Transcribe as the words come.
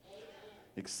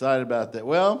Excited about that.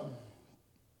 Well,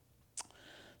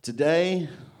 today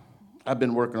I've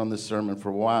been working on this sermon for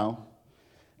a while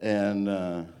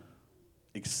and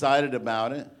excited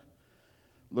about it.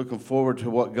 Looking forward to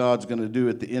what God's going to do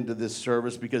at the end of this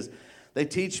service because they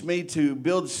teach me to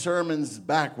build sermons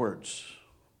backwards.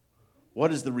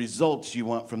 What is the results you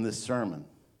want from this sermon?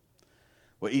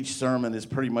 Well, each sermon is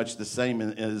pretty much the same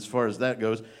as far as that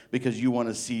goes because you want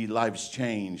to see lives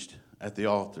changed at the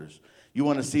altars. You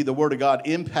want to see the Word of God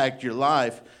impact your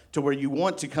life to where you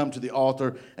want to come to the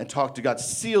altar and talk to God.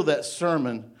 Seal that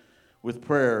sermon with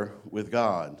prayer with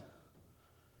God.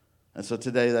 And so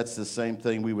today, that's the same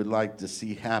thing we would like to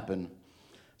see happen.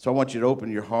 So I want you to open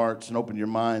your hearts and open your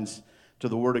minds to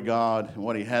the Word of God and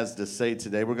what He has to say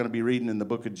today. We're going to be reading in the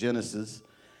book of Genesis,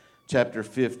 chapter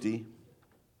 50.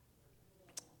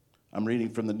 I'm reading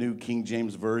from the New King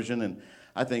James Version, and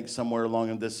I think somewhere along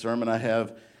in this sermon I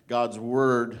have God's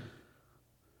Word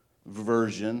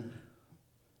version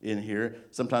in here.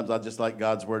 Sometimes I just like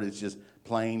God's Word. It's just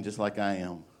plain, just like I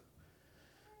am.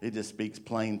 It just speaks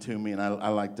plain to me, and I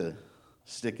like to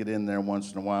stick it in there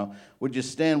once in a while. Would you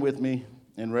stand with me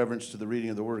in reverence to the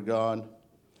reading of the Word of God?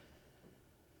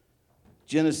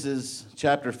 Genesis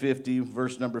chapter 50,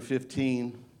 verse number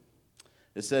 15.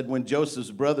 It said, when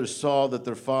Joseph's brothers saw that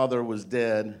their father was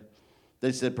dead,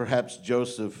 they said, perhaps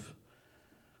Joseph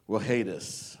will hate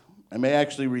us and may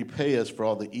actually repay us for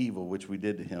all the evil which we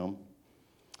did to him.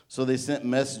 So they sent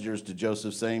messengers to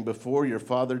Joseph, saying, before your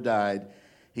father died,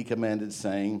 he commanded,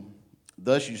 saying,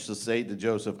 thus you shall say to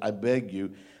Joseph, I beg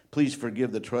you, please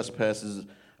forgive the trespasses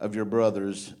of your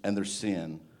brothers and their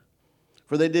sin.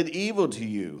 For they did evil to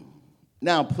you.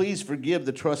 Now please forgive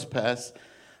the trespass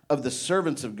of the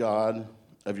servants of God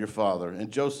of your father. And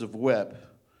Joseph wept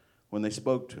when they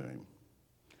spoke to him.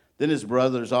 Then his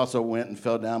brothers also went and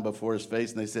fell down before his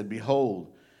face, and they said,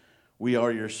 behold, we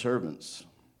are your servants.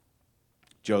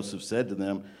 Joseph said to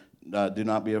them, do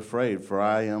not be afraid, for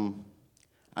I am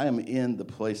in the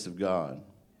place of God.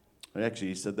 Actually,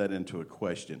 he said that into a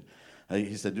question.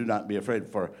 He said, do not be afraid,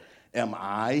 for am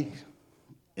I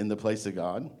in the place of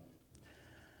God?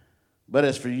 But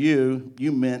as for you,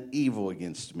 you meant evil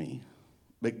against me,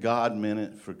 but God meant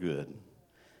it for good,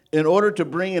 in order to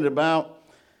bring it about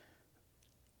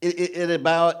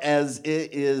as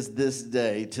it is this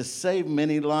day, to save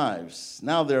many lives.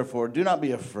 Now, therefore, do not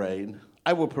be afraid.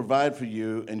 I will provide for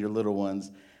you and your little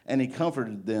ones. And he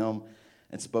comforted them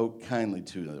and spoke kindly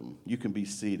to them. You can be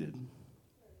seated.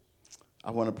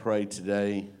 I want to pray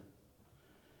today.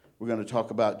 We're going to talk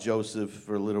about Joseph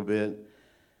for a little bit.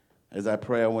 As I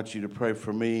pray, I want you to pray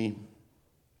for me.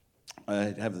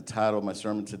 I have the title of my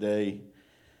sermon today,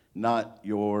 Not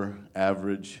Your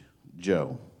Average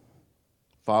Joe.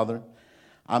 Father,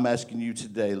 I'm asking you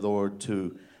today, Lord,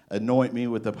 to anoint me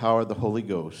with the power of the Holy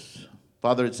Ghost.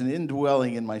 Father, it's an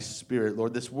indwelling in my spirit,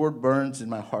 Lord. This word burns in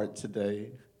my heart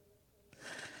today.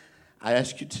 I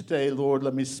ask you today, Lord,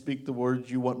 let me speak the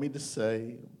words you want me to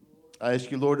say. I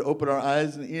ask you, Lord, to open our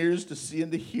eyes and ears to see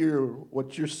and to hear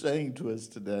what you're saying to us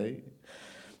today.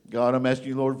 God, I'm asking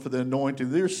you, Lord, for the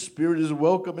anointing. Your spirit is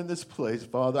welcome in this place,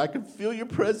 Father. I can feel your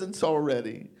presence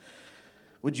already.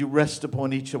 Would you rest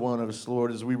upon each one of us,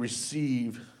 Lord, as we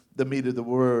receive the meat of the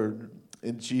word.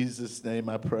 In Jesus' name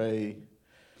I pray.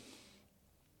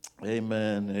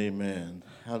 Amen, amen.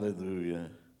 Hallelujah.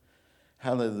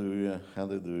 Hallelujah,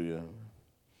 hallelujah.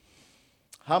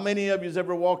 How many of you have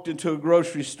ever walked into a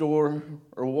grocery store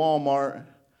or Walmart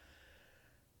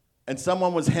and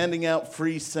someone was handing out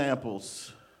free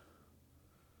samples?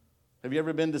 Have you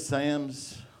ever been to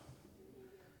Sam's?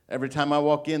 Every time I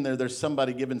walk in there, there's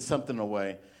somebody giving something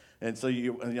away. And so, a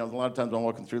lot of times I'm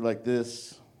walking through like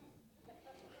this.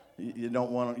 You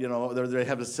don't want to, they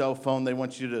have a cell phone. They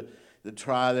want you to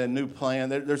try their new plan.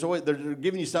 They're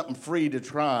giving you something free to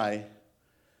try.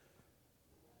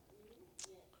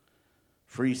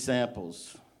 Free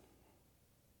samples.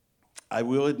 I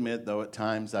will admit, though, at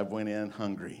times I've went in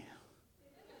hungry.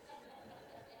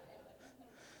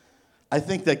 I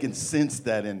think they can sense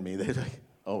that in me. They're like,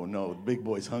 oh no, the big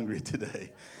boy's hungry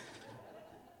today.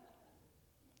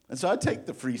 And so I take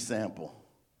the free sample.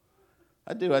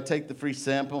 I do. I take the free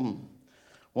sample.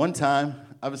 One time,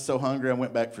 I was so hungry, I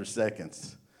went back for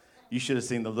seconds. You should have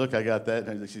seen the look I got that.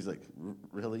 And she's like,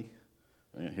 really?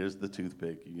 Here's the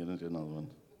toothpick. You get another one.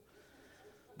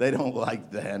 They don't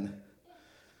like that.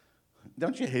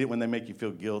 Don't you hate it when they make you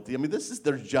feel guilty? I mean, this is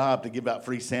their job to give out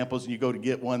free samples, and you go to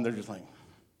get one, they're just like,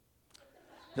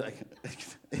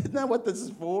 isn't that what this is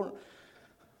for?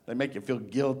 They make you feel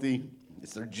guilty.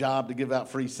 It's their job to give out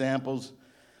free samples.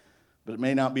 But it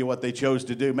may not be what they chose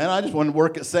to do. Man, I just want to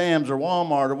work at Sam's or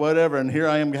Walmart or whatever, and here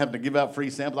I am having to give out free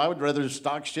samples. I would rather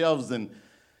stock shelves than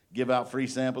give out free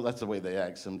samples. That's the way they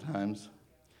act sometimes.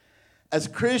 As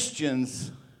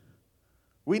Christians,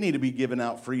 we need to be giving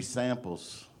out free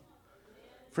samples.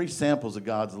 Free samples of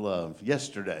God's love.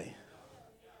 Yesterday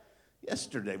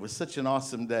was such an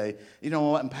awesome day. You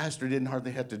know what? And Pastor didn't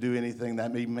hardly have to do anything.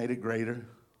 That even made it greater.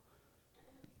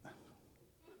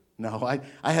 No,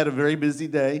 I had a very busy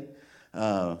day.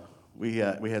 We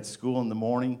had school in the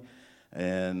morning,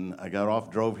 and I got off,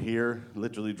 drove here,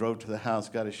 literally drove to the house,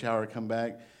 got a shower, come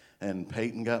back, and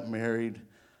Peyton got married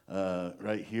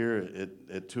right here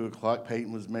at 2 o'clock.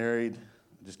 Peyton was married.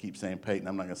 I just keep saying Peyton.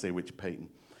 I'm not going to say which Peyton.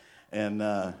 And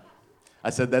I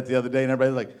said that the other day, and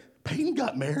everybody was like, Peyton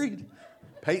got married?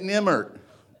 Peyton Emmert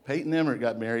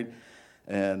got married.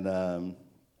 And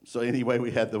so anyway,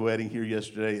 we had the wedding here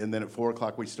yesterday, and then at 4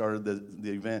 o'clock we started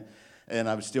the event. And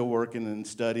I was still working and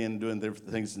studying and doing different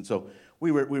things. And so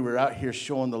we were out here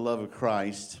showing the love of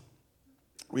Christ.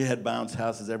 We had bounce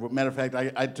houses everywhere. Matter of fact,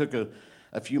 I took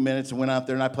a few minutes and went out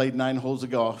there and I played 9 holes of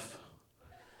golf.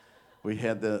 We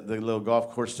had the little golf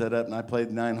course set up, and I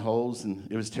played 9 holes,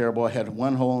 and it was terrible. I had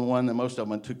 1 hole in one, and most of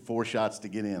them I took 4 shots to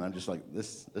get in. I'm just like,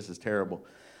 this is terrible.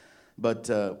 But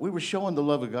we were showing the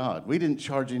love of God. We didn't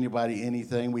charge anybody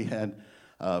anything. We had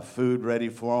food ready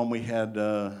for them. We had,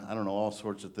 all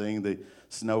sorts of things. The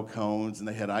snow cones, and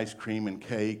they had ice cream and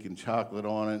cake and chocolate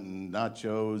on it and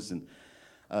nachos and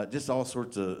just all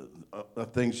sorts of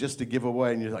things just to give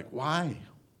away. And you're like, why?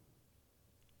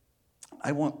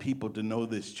 I want people to know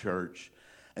this church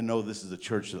and know this is a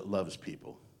church that loves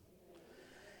people.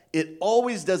 It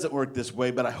always doesn't work this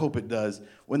way, but I hope it does.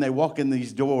 When they walk in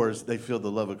these doors, they feel the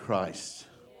love of Christ.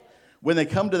 When they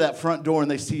come to that front door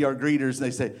and they see our greeters and they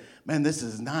say, man, this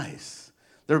is nice.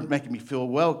 They're making me feel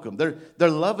welcome. They're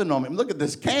loving on me. Look at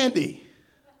this candy.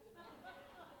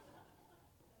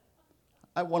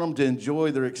 I want them to enjoy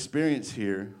their experience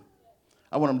here.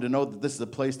 I want them to know that this is a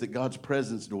place that God's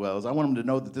presence dwells. I want them to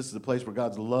know that this is a place where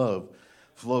God's love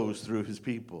flows through his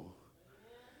people.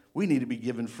 We need to be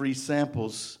given free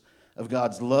samples of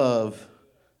God's love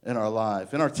in our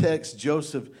life. In our text,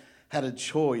 Joseph had a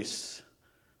choice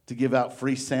to give out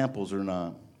free samples or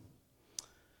not.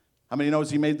 How many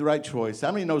knows he made the right choice?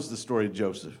 How many knows the story of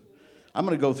Joseph? I'm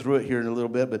going to go through it here in a little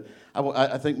bit, but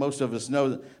I think most of us know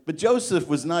that. But Joseph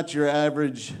was not your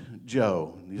average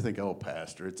Joe. You think, oh,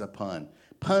 Pastor, it's a pun.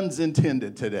 Puns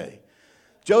intended today.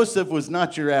 Joseph was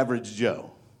not your average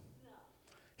Joe.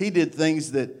 He did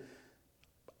things that,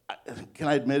 can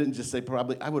I admit it and just say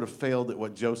probably, I would have failed at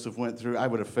what Joseph went through. I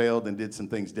would have failed and did some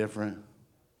things different.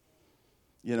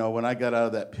 You know, when I got out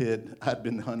of that pit, I'd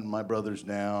been hunting my brothers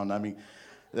down. I mean,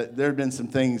 there had been some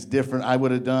things different I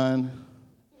would have done.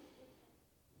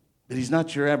 But he's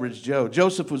not your average Joe.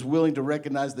 Joseph was willing to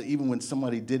recognize that even when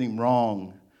somebody did him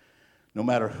wrong, no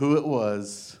matter who it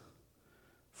was,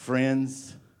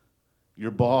 friends,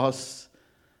 your boss,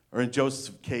 or in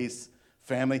Joseph's case,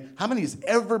 family. How many has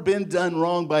ever been done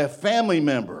wrong by a family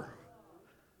member?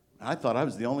 I thought I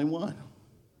was the only one.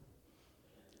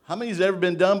 How many has ever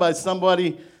been done by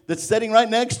somebody that's sitting right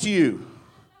next to you?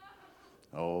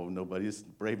 Oh, nobody's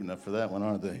brave enough for that one,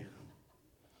 are they?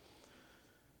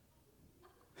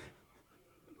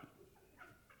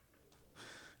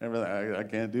 I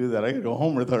can't do that. I got to go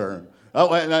home with her. Oh,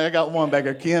 I got one back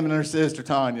there, Kim and her sister,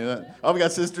 Tanya. Oh, we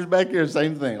got sisters back here,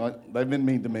 same thing. They've been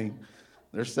mean to me.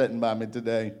 They're sitting by me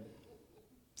today.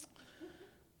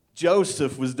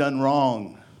 Joseph was done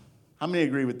wrong. How many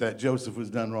agree with that? Joseph was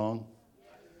done wrong.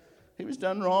 He was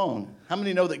done wrong. How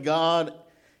many know that God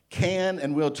can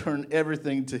and will turn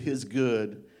everything to his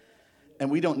good? And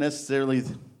we don't necessarily,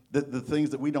 the things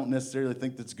that we don't necessarily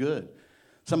think that's good.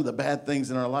 Some of the bad things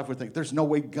in our life, we think, there's no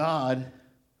way God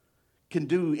can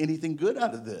do anything good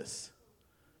out of this.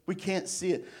 We can't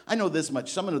see it. I know this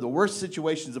much. Some of the worst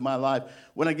situations of my life,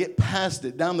 when I get past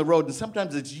it down the road, and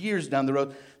sometimes it's years down the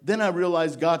road, then I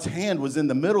realize God's hand was in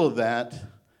the middle of that,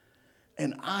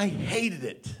 and I hated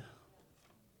it.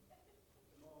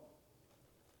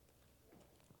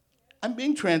 I'm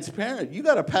being transparent. You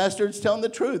got a pastor that's telling the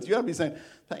truth. You got to be saying,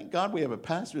 thank God we have a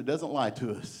pastor that doesn't lie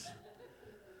to us.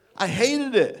 I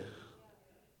hated it.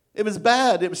 It was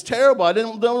bad. It was terrible. I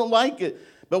don't like it.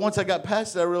 But once I got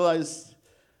past it, I realized,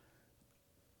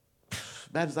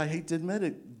 bad as I hate to admit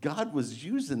it, God was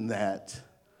using that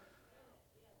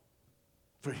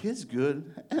for his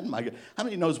good and my good. How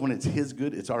many knows when it's his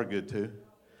good, it's our good too?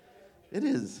 It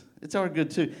is. It's our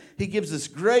good too. He gives us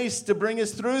grace to bring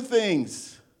us through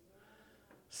things.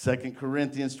 2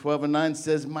 Corinthians 12:9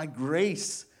 says, my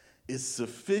grace is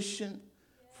sufficient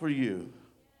for you.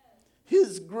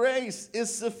 His grace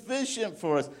is sufficient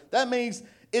for us. That means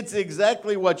it's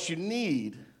exactly what you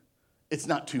need. It's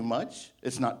not too much.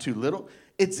 It's not too little.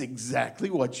 It's exactly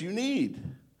what you need.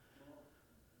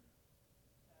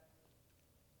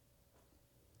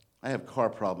 I have car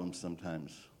problems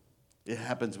sometimes. It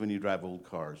happens when you drive old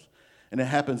cars. And it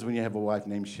happens when you have a wife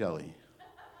named Shelley.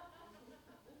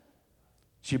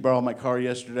 She borrowed my car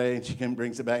yesterday, and she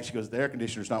brings it back. She goes, the air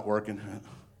conditioner's not working.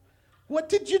 What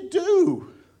did you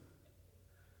do?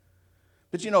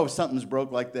 But you know, if something's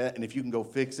broke like that, and if you can go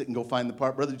fix it and go find the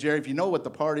part, Brother Jerry, if you know what the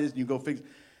part is and you go fix it,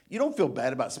 you don't feel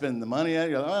bad about spending the money.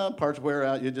 You're like, oh, parts wear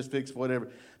out, you just fix whatever.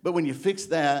 But when you fix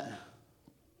that,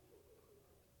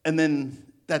 and then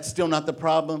that's still not the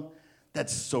problem,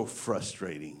 that's so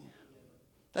frustrating.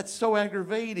 That's so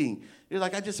aggravating. You're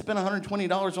like, I just spent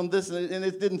 $120 on this, and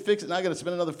it didn't fix it, and I got to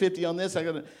spend another $50 on this.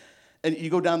 And you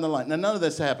go down the line. Now, none of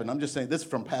this happened. I'm just saying this is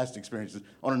from past experiences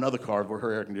on another car where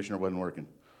her air conditioner wasn't working.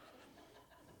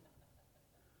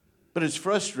 But it's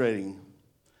frustrating.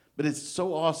 But it's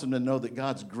so awesome to know that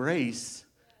God's grace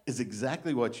is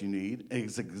exactly what you need,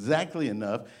 is exactly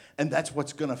enough, and that's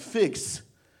what's going to fix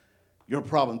your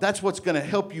problem. That's what's going to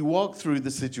help you walk through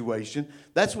the situation.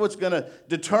 That's what's going to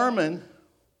determine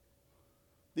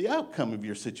the outcome of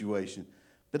your situation.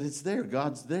 But it's there.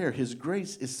 God's there. His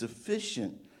grace is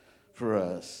sufficient for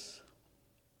us.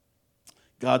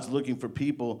 God's looking for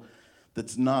people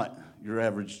that's not your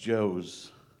average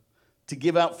Joes, to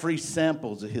give out free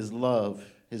samples of his love,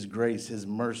 his grace, his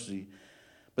mercy.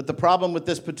 But the problem with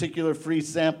this particular free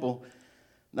sample,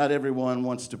 not everyone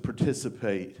wants to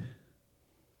participate.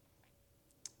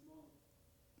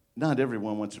 Not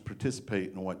everyone wants to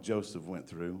participate in what Joseph went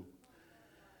through.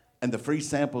 And the free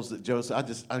samples that Joseph,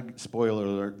 spoiler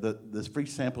alert, the free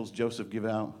samples Joseph gave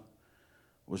out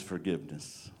was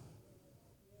forgiveness.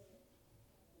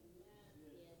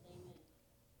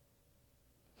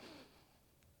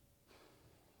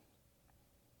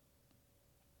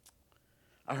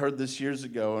 I heard this years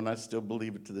ago, and I still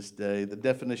believe it to this day, the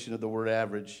definition of the word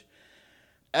average.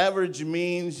 Average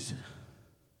means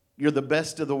you're the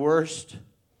best of the worst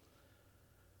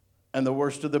and the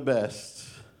worst of the best.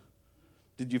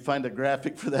 Did you find a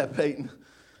graphic for that, Peyton?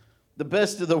 The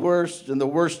best of the worst and the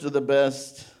worst of the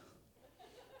best.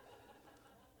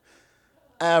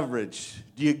 Average.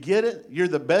 Do you get it? You're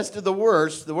the best of the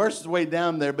worst. The worst is way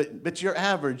down there, but you're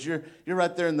average. You're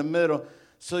right there in the middle.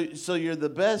 So you're the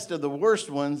best of the worst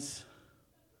ones,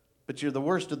 but you're the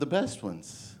worst of the best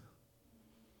ones.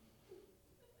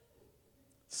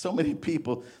 So many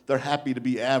people, they're happy to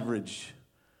be average.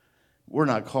 We're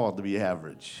not called to be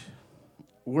average.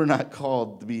 We're not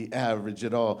called to be average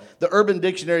at all. The Urban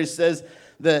Dictionary says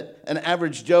that an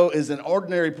average Joe is an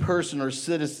ordinary person or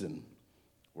citizen.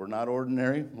 We're not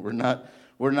ordinary. We're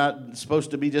not supposed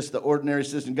to be just the ordinary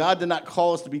citizen. God did not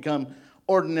call us to become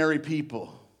ordinary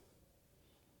people.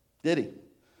 Did he?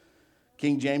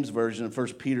 King James Version of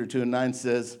 1 Peter 2:9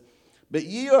 says, but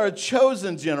ye are a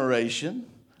chosen generation,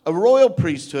 a royal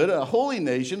priesthood, a holy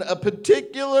nation, a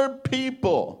particular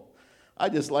people. I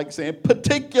just like saying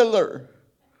particular.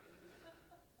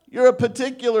 You're a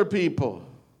particular people.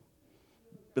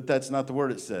 But that's not the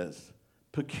word it says.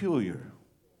 Peculiar.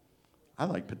 I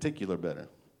like particular better.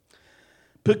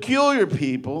 Peculiar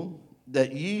people,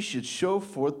 that ye should show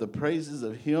forth the praises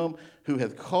of him who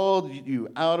hath called you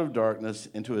out of darkness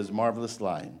into his marvelous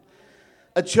light.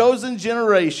 A chosen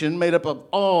generation made up of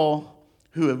all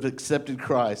who have accepted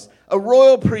Christ. A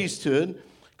royal priesthood.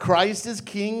 Christ is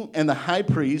king and the high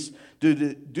priest due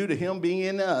to him being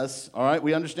in us. All right,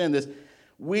 we understand this.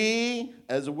 We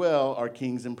as well are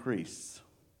kings and priests.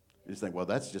 You just think, well,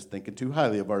 that's just thinking too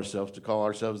highly of ourselves to call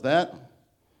ourselves that.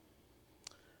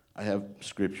 I have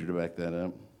scripture to back that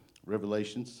up.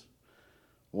 Revelations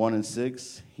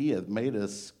 1:6, he hath made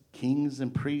us kings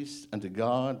and priests unto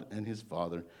God and his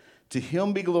Father. To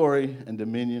him be glory and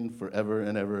dominion forever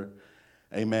and ever.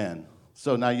 Amen.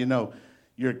 So now you know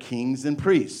you're kings and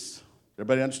priests.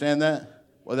 Everybody understand that?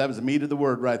 Well, that was the meat of the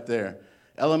word right there.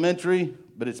 Elementary,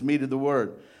 but it's meat of the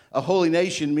word. A holy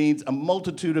nation means a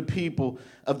multitude of people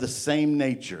of the same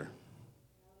nature.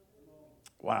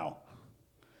 Wow.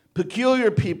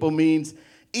 Peculiar people means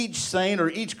each saint or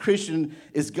each Christian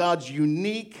is God's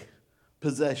unique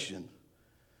possession.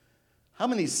 How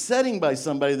many is setting by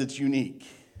somebody that's unique?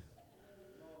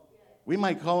 We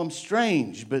might call them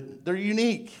strange, but they're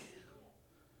unique.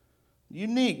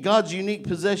 Unique, God's unique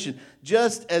possession.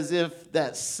 Just as if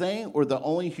that saint were the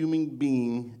only human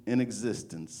being in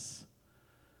existence.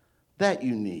 That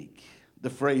unique. The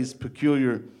phrase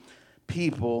peculiar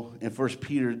people in 1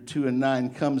 Peter 2 and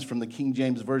 9 comes from the King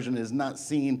James Version, is not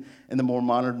seen in the more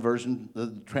modern version,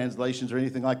 the translations or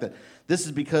anything like that. This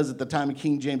is because at the time a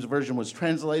King James Version was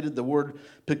translated, the word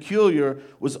peculiar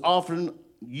was often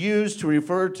used to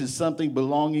refer to something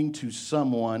belonging to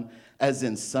someone, as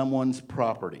in someone's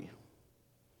property.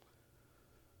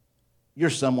 You're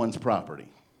someone's property.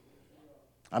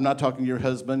 I'm not talking your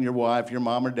husband, your wife, your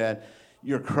mom or dad.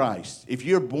 You're Christ. If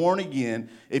you're born again,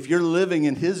 if you're living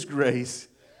in His grace,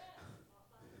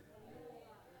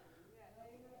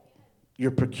 you're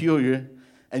peculiar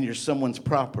and you're someone's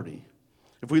property.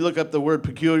 If we look up the word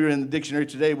peculiar in the dictionary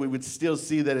today, we would still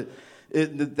see that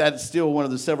that's still one of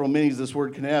the several meanings this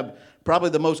word can have. Probably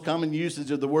the most common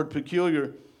usage of the word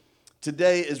peculiar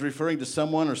today is referring to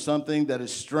someone or something that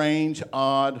is strange,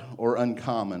 odd, or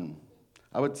uncommon.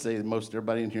 I would say most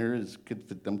everybody in here could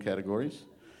fit them categories.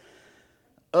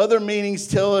 Other meanings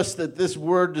tell us that this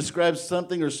word describes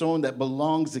something or someone that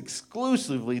belongs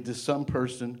exclusively to some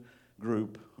person,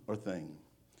 group, or thing.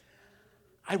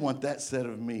 I want that said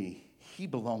of me. He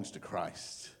belongs to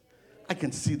Christ. I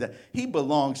can see that. He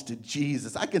belongs to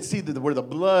Jesus. I can see that where the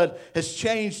blood has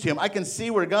changed him. I can see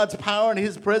where God's power and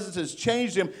His presence has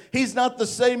changed him. He's not the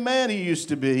same man he used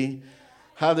to be.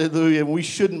 Hallelujah. We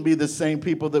shouldn't be the same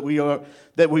people that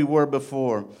we were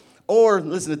before. Or,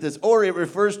 listen to this, or it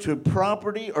refers to a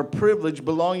property or privilege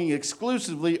belonging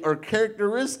exclusively or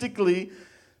characteristically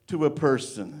to a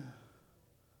person.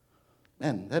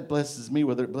 Man, that blesses me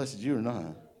whether it blesses you or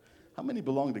not. How many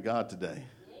belong to God today?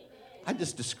 I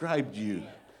just described you.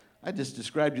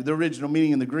 The original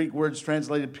meaning in the Greek words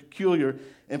translated peculiar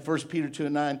in 1 Peter 2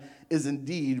 and 9 is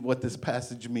indeed what this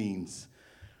passage means.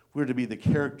 We're to be the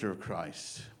character of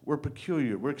Christ. We're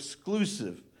peculiar. We're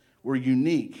exclusive. We're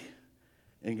unique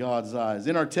in God's eyes.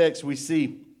 In our text, we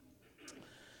see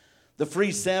the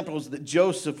free samples that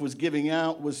Joseph was giving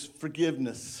out was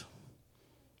forgiveness.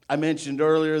 I mentioned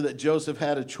earlier that Joseph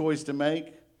had a choice to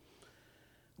make.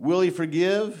 Will he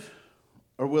forgive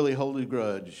or will he hold a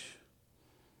grudge?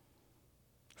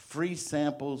 Free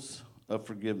samples of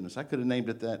forgiveness. I could have named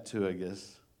it that too, I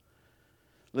guess.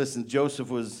 Listen, Joseph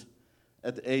was,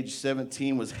 at the age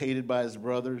 17, was hated by his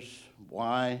brothers.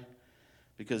 Why?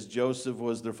 Because Joseph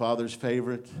was their father's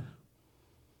favorite. Did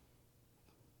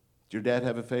your dad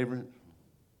have a favorite?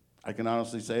 I can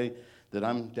honestly say that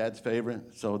I'm dad's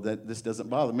favorite, so that this doesn't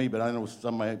bother me, but I know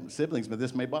some of my siblings, but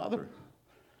this may bother.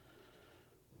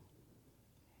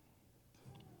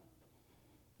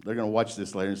 They're going to watch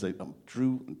this later and say,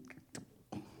 Drew.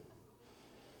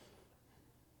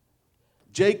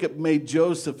 Jacob made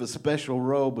Joseph a special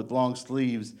robe with long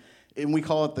sleeves, and we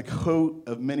call it the coat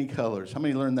of many colors. How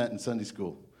many learned that in Sunday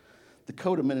school? The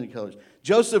coat of many colors.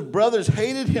 Joseph's brothers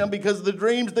hated him because of the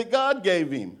dreams that God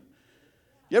gave him.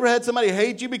 You ever had somebody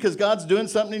hate you because God's doing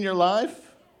something in your life?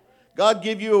 God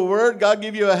give you a word, God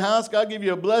give you a house, God give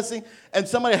you a blessing, and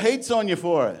somebody hates on you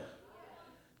for it.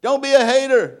 Don't be a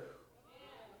hater.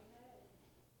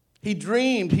 He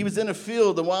dreamed he was in a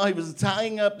field, and while he was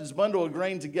tying up his bundle of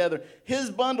grain together, his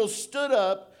bundle stood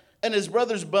up, and his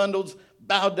brother's bundles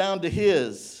bowed down to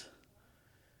his.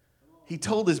 He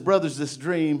told his brothers this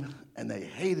dream, and they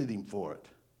hated him for it.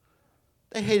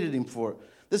 They hated him for it.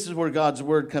 This is where God's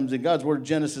word comes in. God's word,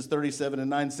 Genesis 37 and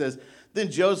 9 says,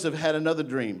 then Joseph had another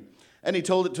dream, and he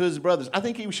told it to his brothers. I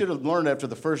think he should have learned after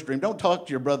the first dream. Don't talk to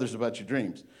your brothers about your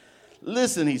dreams.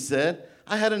 Listen, he said,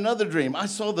 I had another dream. I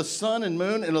saw the sun and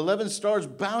moon and 11 stars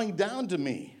bowing down to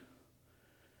me.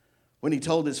 When he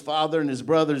told his father and his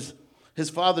brothers, his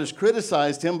fathers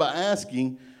criticized him by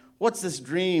asking, what's this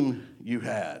dream you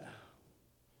had?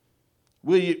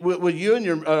 Will you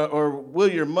and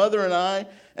will your mother and I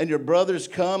and your brothers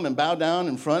come and bow down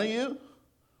in front of you?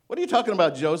 What are you talking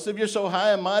about, Joseph? You're so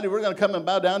high and mighty, we're going to come and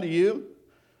bow down to you?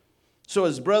 So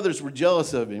his brothers were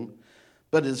jealous of him,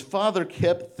 but his father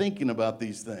kept thinking about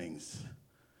these things.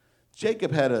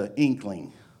 Jacob had an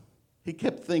inkling. He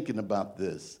kept thinking about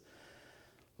this.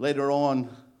 Later on,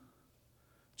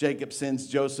 Jacob sends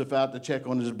Joseph out to check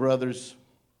on his brothers.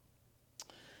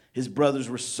 His brothers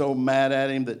were so mad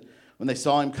at him that when they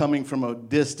saw him coming from a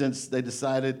distance, they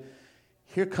decided,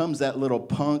 here comes that little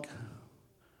punk.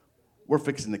 We're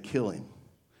fixing to kill him.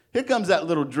 Here comes that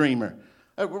little dreamer.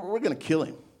 We're going to kill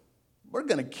him. We're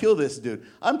going to kill this dude.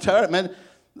 I'm tired, man.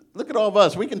 Look at all of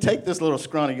us. We can take this little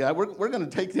scrawny guy. We're going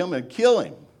to take him and kill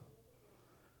him.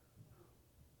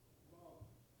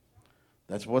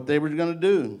 That's what they were going to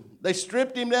do. They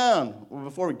stripped him down. Well,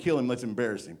 before we kill him, let's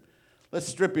embarrass him. Let's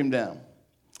strip him down.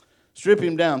 Strip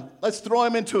him down. Let's throw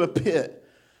him into a pit.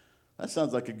 That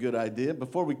sounds like a good idea.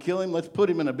 Before we kill him, let's put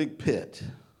him in a big pit.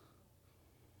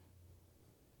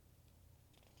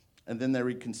 And then they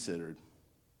reconsidered.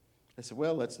 They said,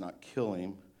 well, let's not kill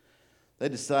him. They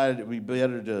decided it would be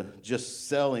better to just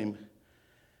sell him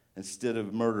instead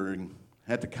of murdering.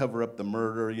 Had to cover up the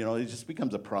murder. You know, it just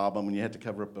becomes a problem when you have to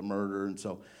cover up a murder. And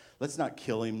so let's not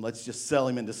kill him. Let's just sell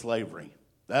him into slavery.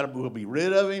 We'll be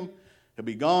rid of him. He'll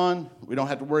be gone. We don't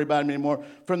have to worry about him anymore.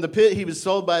 From the pit, he was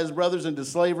sold by his brothers into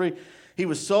slavery. He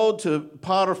was sold to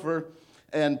Potiphar,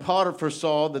 and Potiphar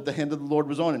saw that the hand of the Lord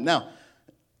was on him. Now,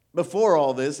 before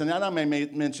all this, and I may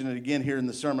mention it again here in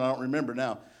the sermon, I don't remember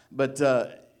now, but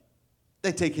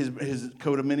they take his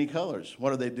coat of many colors.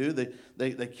 What do?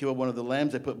 They kill one of the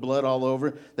lambs. They put blood all over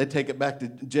it. They take it back to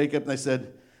Jacob, and they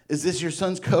said, is this your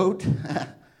son's coat?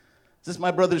 Is this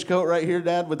my brother's coat right here,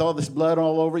 Dad, with all this blood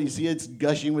all over? You see it's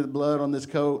gushing with blood on this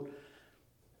coat?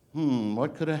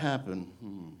 What could have happened?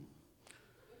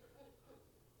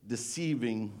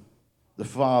 Deceiving the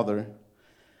father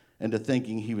into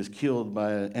thinking he was killed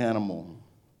by an animal.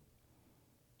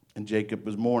 And Jacob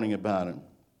was mourning about it.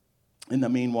 In the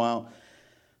meanwhile,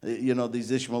 you know, these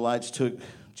Ishmaelites took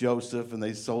Joseph and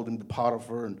they sold him to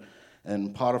Potiphar.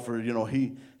 And Potiphar, you know,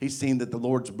 he's seen that the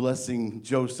Lord's blessing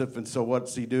Joseph. And so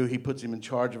what's he do? He puts him in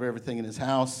charge of everything in his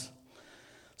house.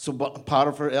 So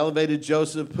Potiphar elevated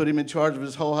Joseph, put him in charge of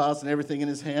his whole house and everything in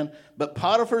his hand. But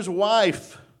Potiphar's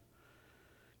wife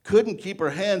couldn't keep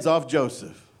her hands off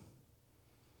Joseph.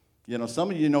 You know,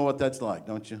 some of you know what that's like,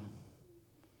 don't you?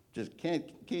 Just can't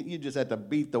you just have to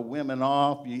beat the women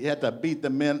off? You have to beat the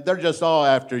men. They're just all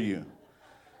after you.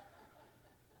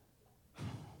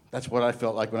 That's what I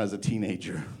felt like when I was a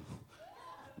teenager.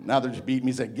 Now they're just beating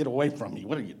me, saying, get away from me.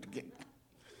 What are you?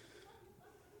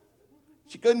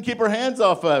 She couldn't keep her hands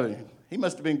off of him. He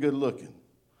must have been good looking.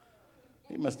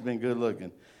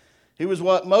 He was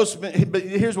what most men, but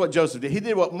here's what Joseph did. He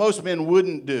did what most men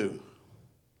wouldn't do.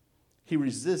 He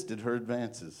resisted her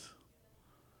advances.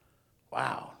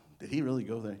 Wow. Did he really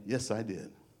go there? Yes, I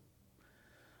did.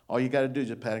 All you got to do is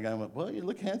just pat a guy and go, well, you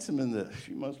look handsome in this.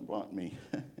 She must want me.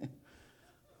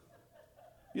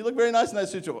 You look very nice in that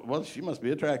situation. Well, she must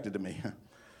be attracted to me.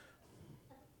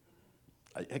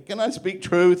 Can I speak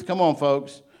truth? Come on,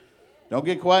 folks. Don't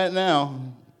get quiet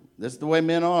now. That's the way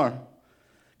men are.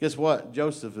 Guess what?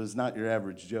 Joseph is not your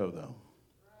average Joe, though.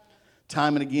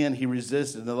 Time and again, he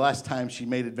resisted. The last time she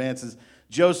made advances,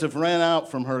 Joseph ran out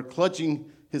from her,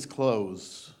 clutching his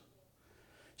clothes.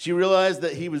 She realized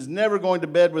that he was never going to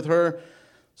bed with her,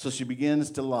 so she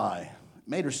begins to lie. It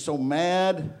made her so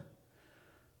mad.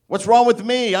 What's wrong with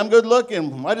me? I'm good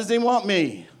looking. Why does he want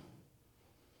me?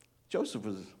 Joseph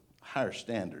was a higher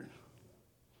standard.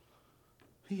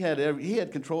 He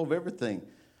had control of everything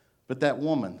but that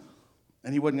woman.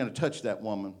 And he wasn't going to touch that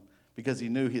woman because he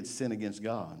knew he had sinned against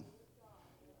God.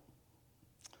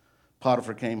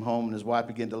 Potiphar came home and his wife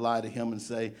began to lie to him and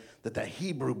say that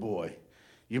Hebrew boy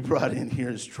you brought in here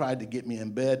has tried to get me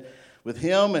in bed with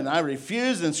him, and I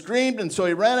refused and screamed, and so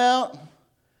he ran out.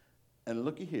 And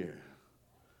looky here.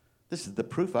 This is the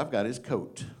proof. I've got his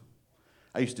coat.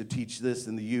 I used to teach this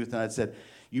in the youth, and I said,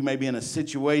 you may be in a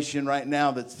situation right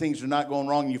now that things are not going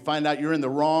wrong, and you find out you're in the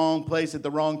wrong place at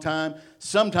the wrong time.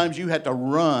 Sometimes you have to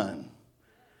run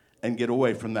and get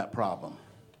away from that problem.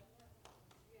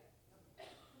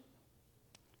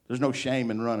 There's no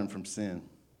shame in running from sin.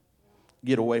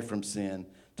 Get away from sin.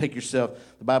 Take yourself.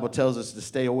 The Bible tells us to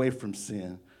stay away from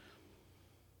sin.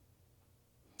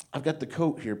 I've got the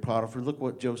coat here, Potiphar. Look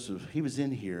what Joseph, he was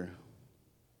in here.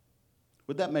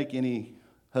 Would that make any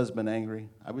husband angry?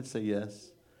 I would say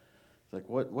yes. It's like,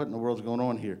 what in the world's going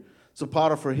on here? So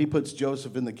Potiphar, he puts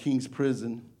Joseph in the king's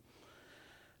prison.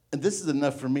 And this is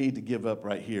enough for me to give up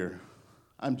right here.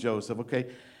 I'm Joseph, okay?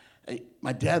 Hey,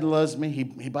 my dad loves me. He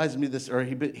buys me this, or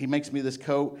he makes me this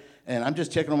coat, and I'm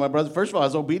just checking on my brother. First of all, I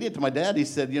was obedient to my dad. He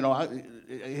said, you know,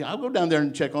 I'll go down there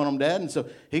and check on him, Dad. And so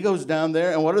he goes down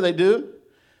there, and what do?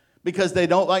 Because they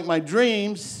don't like my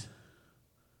dreams,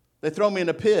 they throw me in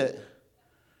a pit.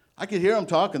 I could hear them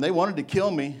talking. They wanted to kill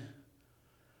me,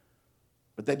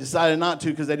 but they decided not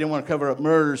to because they didn't want to cover up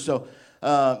murder. So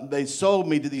they sold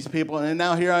me to these people, and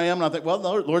now here I am. And I think, well, the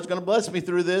Lord's going to bless me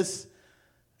through this.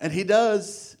 And he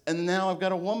does. And now I've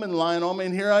got a woman lying on me,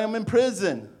 and here I am in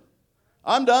prison.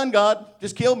 I'm done, God.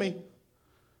 Just kill me.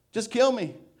 Just kill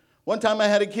me. One time I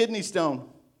had a kidney stone.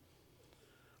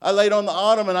 I laid on the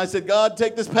ottoman, and I said, God,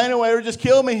 take this pain away or just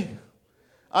kill me.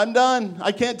 I'm done.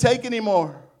 I can't take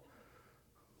anymore.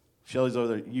 Shelly's over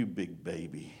there, you big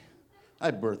baby.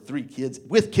 I birthed 3 kids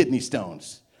with kidney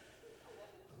stones.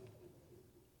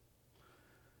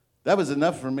 That was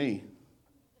enough for me.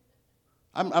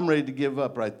 I'm ready to give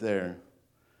up right there.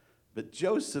 But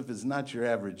Joseph is not your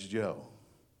average Joe.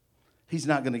 He's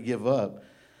not going to give up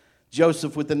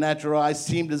Joseph, with the natural eye,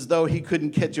 seemed as though he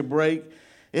couldn't catch a break.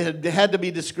 It had to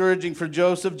be discouraging for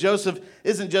Joseph. Joseph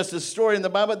isn't just a story in the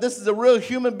Bible. This is a real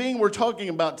human being we're talking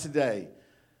about today.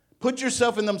 Put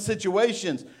yourself in them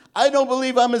situations. I don't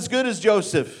believe I'm as good as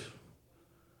Joseph.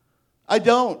 I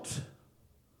don't.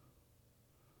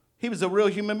 He was a real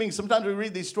human being. Sometimes we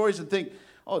read these stories and think,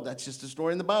 oh, that's just a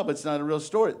story in the Bible. It's not a real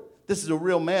story. This is a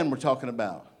real man we're talking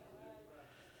about.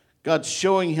 God's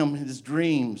showing him his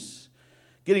dreams,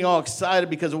 getting all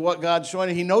excited because of what God's showing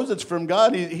him. He knows it's from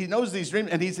God. He knows these dreams,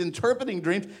 and he's interpreting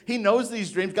dreams. He knows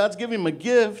these dreams. God's giving him a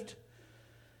gift,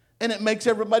 and it makes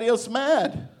everybody else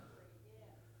mad.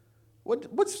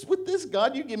 What's with this,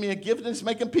 God? You give me a gift, and it's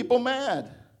making people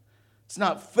mad. It's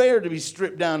not fair to be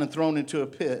stripped down and thrown into a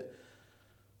pit.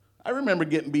 I remember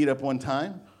getting beat up one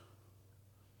time.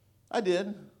 I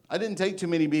did. I didn't take too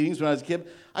many beatings when I was a kid.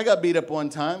 I got beat up one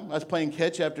time. I was playing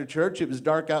catch after church. It was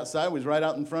dark outside. We was right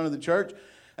out in front of the church,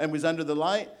 and we was under the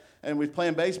light, and we was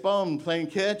playing baseball and playing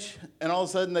catch, and all of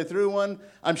a sudden they threw one.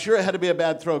 I'm sure it had to be a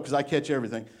bad throw because I catch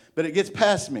everything, but it gets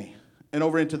past me and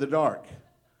over into the dark.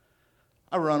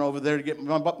 I run over there to get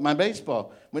my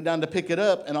baseball. Went down to pick it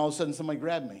up, and all of a sudden somebody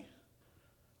grabbed me.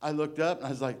 I looked up, and I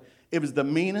was like, it was the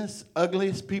meanest,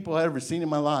 ugliest people I ever seen in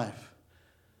my life.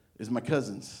 It was my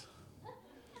cousins.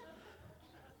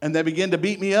 And they began to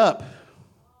beat me up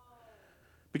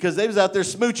because they was out there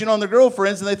smooching on their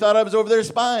girlfriends, and they thought I was over there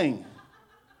spying.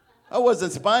 I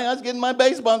wasn't spying. I was getting my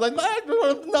baseball. I was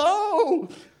like, no.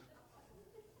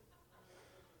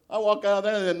 I walk out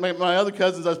there, and my other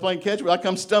cousins I was playing catch with, I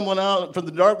come stumbling out from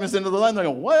the darkness into the light. They go,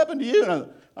 what happened to you? And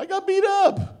I got beat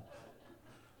up.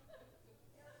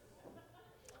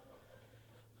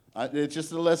 It's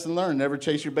just a lesson learned. Never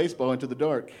chase your baseball into the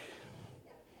dark.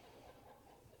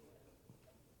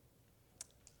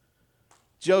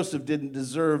 Joseph didn't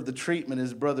deserve the treatment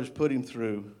his brothers put him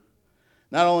through.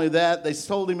 Not only that, they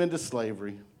sold him into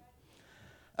slavery.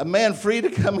 A man free to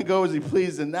come and go as he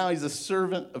pleased, and now he's a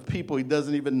servant of people he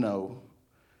doesn't even know.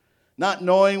 Not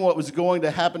knowing what was going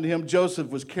to happen to him, Joseph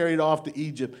was carried off to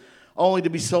Egypt, only to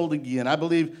be sold again. I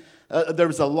believe there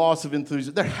was a loss of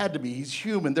enthusiasm. There had to be. He's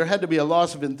human. There had to be a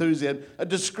loss of enthusiasm. A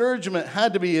discouragement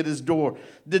had to be at his door.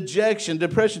 Dejection,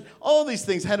 depression, all these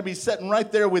things had to be sitting right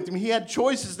there with him. He had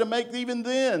choices to make even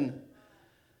then.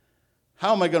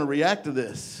 How am I going to react to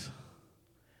this?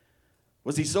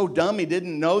 Was he so dumb he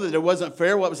didn't know that it wasn't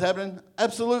fair what was happening?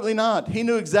 Absolutely not. He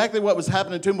knew exactly what was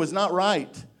happening to him was not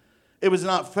right. It was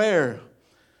not fair.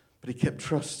 But he kept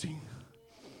trusting.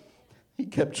 He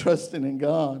kept trusting in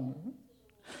God.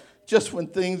 Just when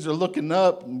things are looking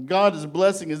up and God is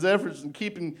blessing his efforts and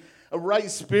keeping a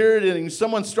right spirit in him,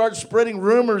 someone starts spreading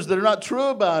rumors that are not true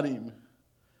about him.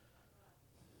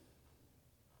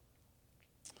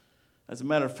 As a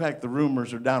matter of fact, the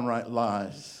rumors are downright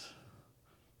lies,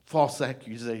 false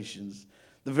accusations,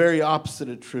 the very opposite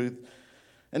of truth.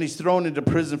 And he's thrown into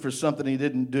prison for something he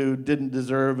didn't do, didn't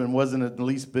deserve, and wasn't at the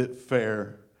least bit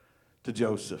fair to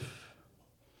Joseph.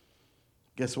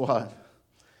 Guess what?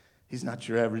 He's not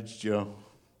your average Joe.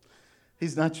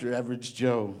 He's not your average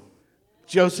Joe.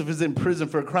 Joseph is in prison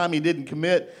for a crime he didn't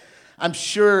commit. I'm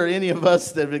sure any of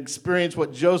us that have experienced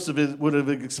what Joseph would have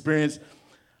experienced,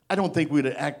 I don't think we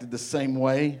would have acted the same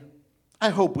way. I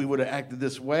hope we would have acted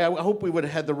this way. I hope we would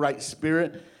have had the right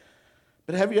spirit.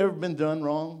 But have you ever been done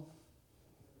wrong?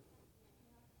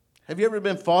 Have you ever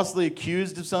been falsely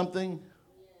accused of something?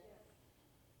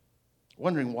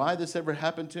 Wondering why this ever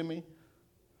happened to me?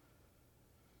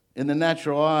 In the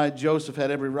natural eye, Joseph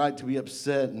had every right to be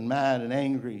upset and mad and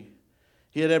angry.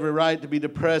 He had every right to be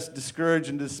depressed, discouraged,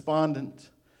 and despondent.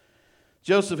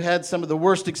 Joseph had some of the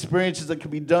worst experiences that could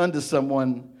be done to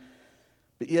someone,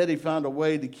 but yet he found a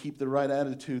way to keep the right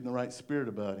attitude and the right spirit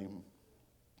about him.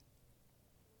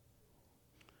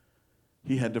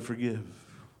 He had to forgive.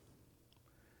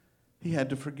 He had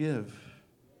to forgive.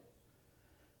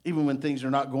 Even when things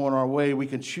are not going our way, we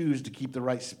can choose to keep the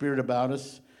right spirit about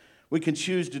us. We can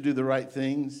choose to do the right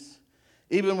things.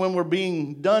 Even when we're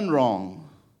being done wrong,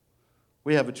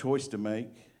 we have a choice to make.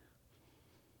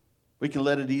 We can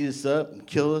let it eat us up and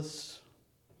kill us,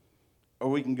 or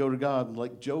we can go to God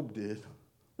like Job did.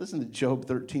 Listen to Job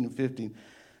 13 and 15.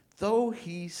 Though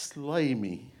he slay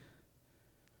me,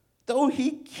 though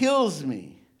he kills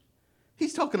me,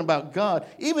 he's talking about God.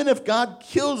 Even if God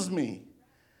kills me,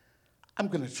 I'm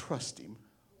going to trust him.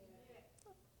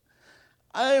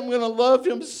 I am going to love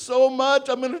him so much.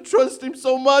 I'm going to trust him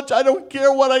so much. I don't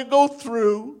care what I go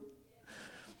through.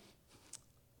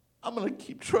 I'm going to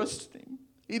keep trusting him.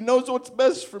 He knows what's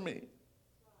best for me.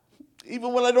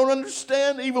 Even when I don't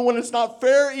understand, even when it's not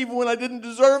fair, even when I didn't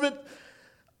deserve it,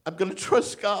 I'm going to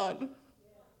trust God.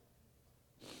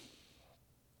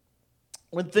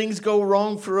 when things go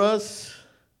wrong for us,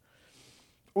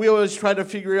 we always try to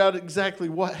figure out exactly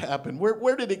what happened.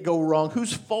 Where did it go wrong?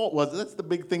 Whose fault was it? That's the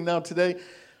big thing now today.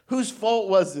 Whose fault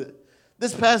was it?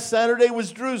 This past Saturday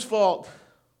was Drew's fault.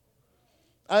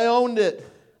 I owned it.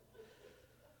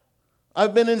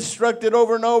 I've been instructed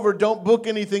over and over, don't book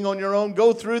anything on your own.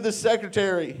 Go through the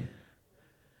secretary.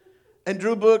 And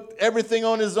Drew booked everything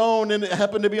on his own, and it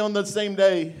happened to be on the same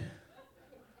day.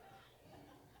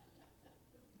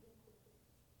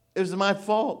 It was my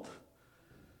fault.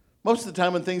 Most of the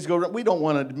time when things go wrong, we don't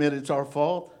want to admit it's our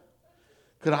fault.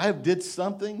 Could I have did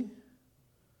something?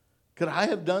 Could I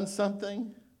have done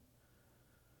something?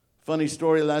 Funny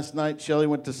story, last night, Shelly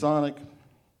went to Sonic.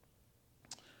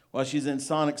 While she's in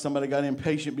Sonic, somebody got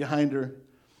impatient behind her,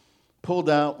 pulled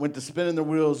out, went to spinning their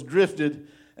wheels, drifted,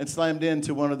 and slammed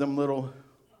into one of them little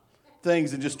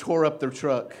things and just tore up their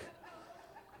truck.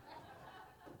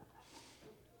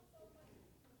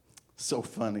 So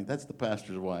funny. That's the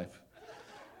pastor's wife.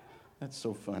 That's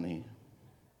so funny.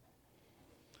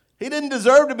 He didn't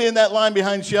deserve to be in that line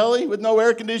behind Shelly with no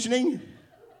air conditioning.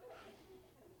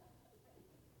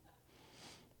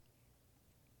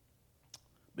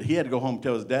 But he had to go home and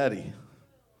tell his daddy,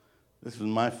 this was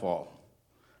my fault.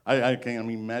 I can't even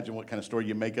imagine what kind of story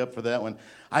you make up for that one.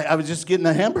 I was just getting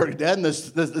a hamburger, Dad, and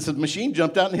this machine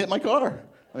jumped out and hit my car.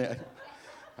 I mean,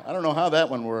 I don't know how that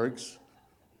one works.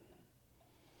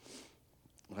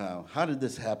 Wow, how did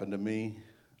this happen to me?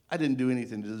 I didn't do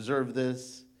anything to deserve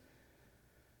this.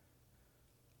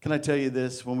 Can I tell you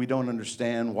this? When we don't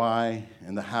understand why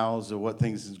and the hows of what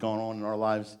things is going on in our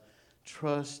lives,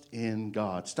 trust in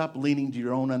God. Stop leaning to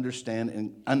your own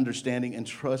understanding and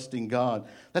trust in God.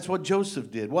 That's what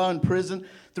Joseph did. While in prison,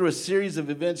 through a series of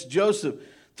events, Joseph,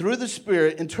 through the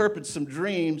Spirit, interprets some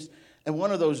dreams, and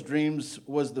one of those dreams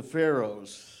was the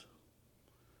Pharaoh's.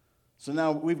 So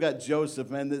now we've got Joseph,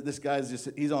 man. This guy's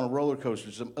he's on a roller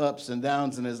coaster, some ups and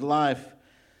downs in his life.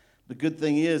 The good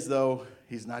thing is, though,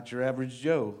 he's not your average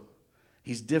Joe.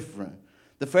 He's different.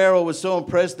 The Pharaoh was so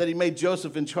impressed that he made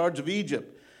Joseph in charge of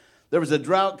Egypt. There was a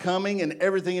drought coming, and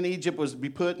everything in Egypt was to be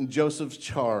put in Joseph's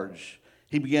charge.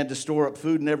 He began to store up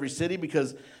food in every city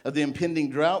because of the impending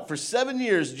drought. For 7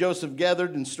 years, Joseph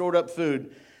gathered and stored up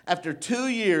food. After 2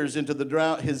 years into the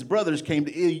drought, his brothers came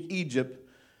to Egypt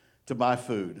to buy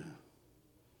food.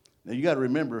 Now, you got to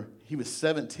remember, he was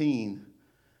 17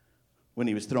 when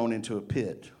he was thrown into a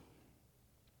pit.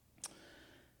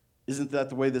 Isn't that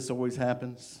the way this always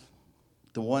happens?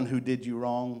 The one who did you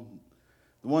wrong,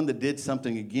 the one that did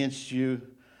something against you,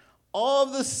 all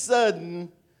of a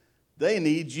sudden, they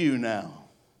need you now.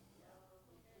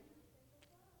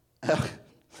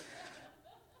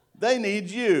 They need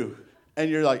you.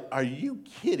 And you're like, are you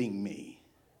kidding me?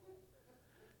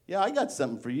 Yeah, I got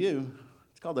something for you.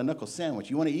 It's called a knuckle sandwich.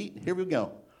 You want to eat? Here we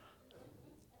go.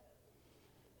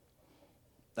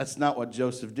 That's not what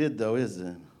Joseph did, though, is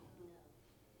it?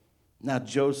 Now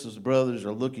Joseph's brothers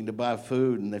are looking to buy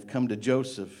food, and they've come to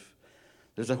Joseph.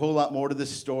 There's a whole lot more to this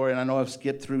story, and I know I've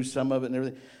skipped through some of it and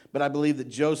everything, but I believe that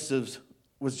Joseph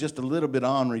was just a little bit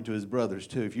ornery to his brothers,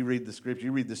 too. If you read the scripture,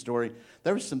 you read the story,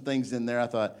 there were some things in there I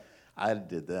thought, I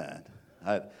did that.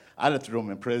 I'd have thrown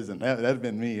him in prison. That'd have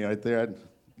been me right there. I'd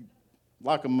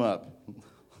lock him up.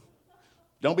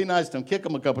 Don't be nice to him. Kick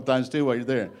him a couple times, too, while you're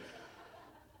there.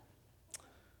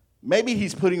 Maybe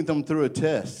he's putting them through a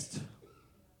test.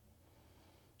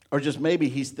 Or just maybe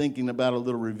he's thinking about a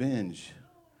little revenge.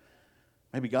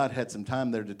 Maybe God had some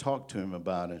time there to talk to him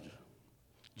about it.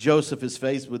 Joseph is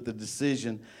faced with the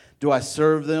decision, do I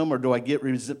serve them or do I get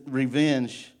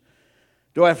revenge?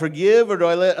 Do I forgive or do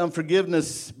I let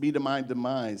unforgiveness be to my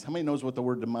demise? How many knows what the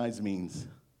word demise means?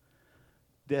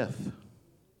 Death.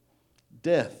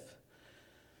 Death.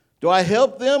 Do I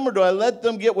help them or do I let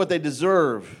them get what they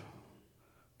deserve?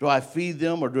 Do I feed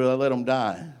them or do I let them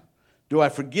die? Do I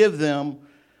forgive them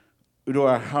or do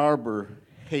I harbor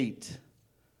hate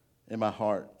in my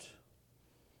heart?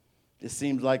 It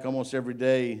seems like almost every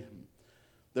day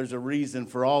there's a reason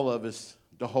for all of us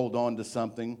to hold on to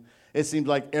something. It seems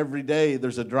like every day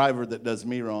there's a driver that does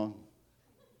me wrong.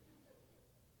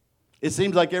 It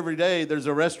seems like every day there's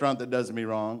a restaurant that does me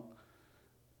wrong.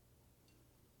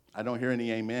 I don't hear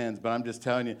any amens, but I'm just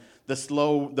telling you,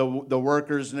 the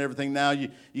workers and everything now, you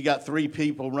got 3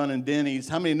 people running Denny's.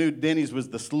 How many knew Denny's was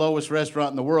the slowest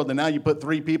restaurant in the world, and now you put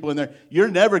 3 people in there? You're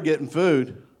never getting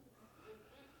food.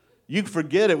 You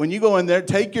forget it. When you go in there,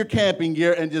 take your camping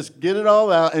gear and just get it all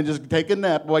out and just take a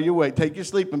nap while you wait. Take your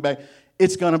sleeping bag.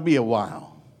 It's going to be a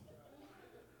while.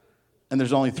 And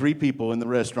there's only 3 people in the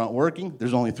restaurant working.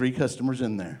 There's only 3 customers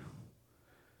in there.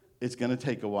 It's going to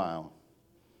take a while.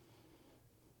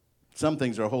 Some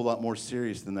things are a whole lot more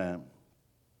serious than that.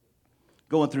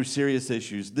 going through serious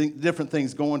issues, different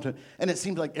things going to, and it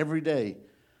seems like every day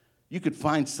you could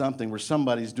find something where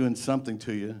somebody's doing something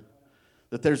to you,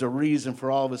 that there's a reason for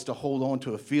all of us to hold on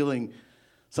to a feeling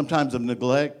sometimes of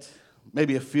neglect,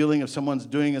 maybe a feeling of someone's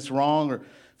doing us wrong, or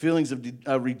feelings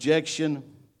of rejection.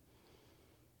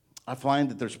 I find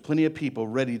that there's plenty of people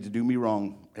ready to do me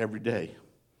wrong every day.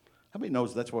 How many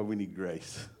knows that's why we need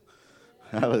grace?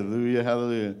 Hallelujah,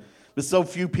 hallelujah. But so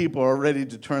few people are ready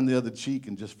to turn the other cheek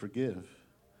and just forgive.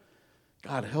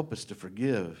 God, help us to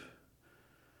forgive.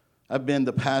 I've been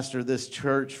the pastor of this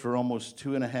church for almost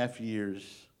 2.5 years.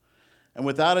 And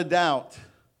without a doubt,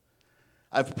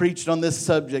 I've preached on this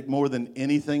subject more than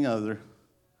anything other.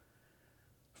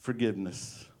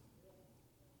 Forgiveness.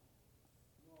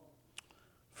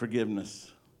 Forgiveness.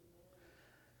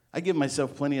 I give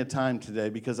myself plenty of time today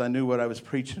because I knew what I was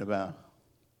preaching about.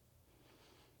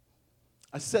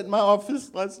 I sat in my office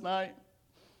last night.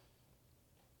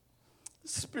 The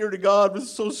Spirit of God was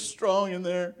so strong in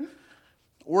there,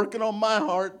 working on my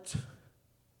heart,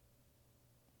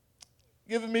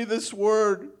 giving me this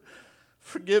word,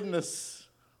 forgiveness.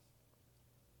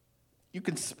 You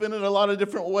can spin it a lot of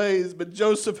different ways, but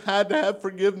Joseph had to have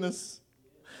forgiveness.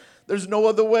 There's no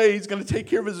other way. He's going to take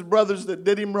care of his brothers that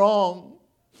did him wrong,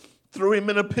 threw him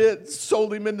in a pit,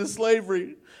 sold him into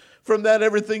slavery. From that,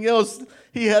 everything else,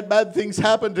 he had bad things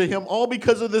happen to him, all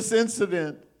because of this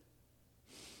incident.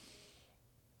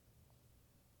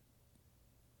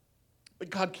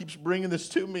 But God keeps bringing this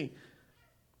to me.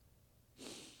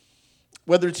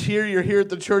 Whether it's here, you're here at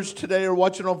the church today, or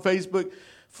watching on Facebook,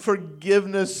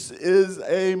 forgiveness is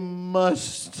a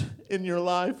must in your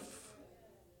life.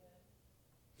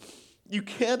 You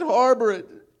can't harbor it.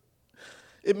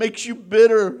 It makes you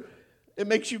bitter. It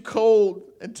makes you cold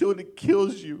until it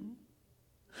kills you.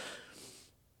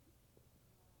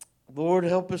 Lord,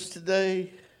 help us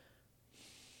today.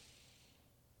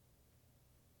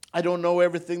 I don't know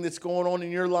everything that's going on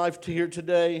in your life to here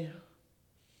today,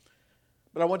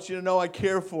 but I want you to know I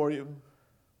care for you.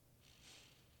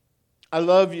 I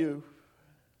love you.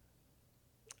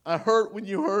 I hurt when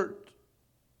you hurt.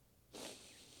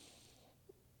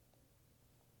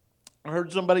 I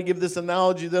heard somebody give this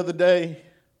analogy the other day.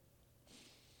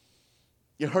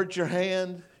 You hurt your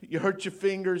hand, you hurt your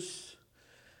fingers.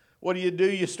 What do?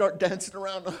 You start dancing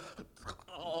around.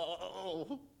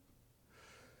 Oh,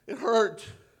 it hurt.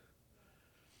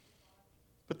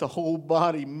 But the whole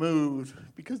body moved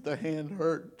because the hand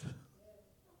hurt.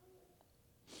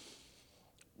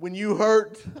 When you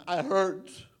hurt, I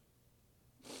hurt.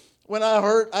 When I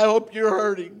hurt, I hope you're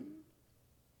hurting.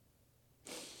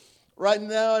 Right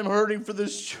now, I'm hurting for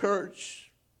this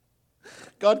church.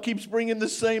 God keeps bringing the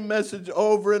same message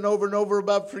over and over and over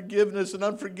about forgiveness and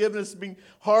unforgiveness being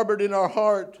harbored in our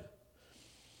heart.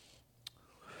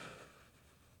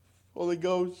 Holy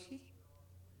Ghost,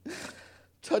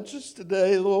 touch us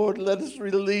today, Lord. Let us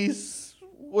release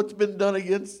what's been done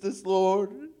against us, Lord.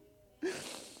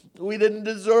 We didn't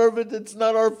deserve it. It's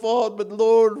not our fault, but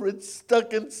Lord, it's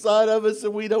stuck inside of us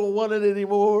and we don't want it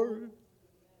anymore.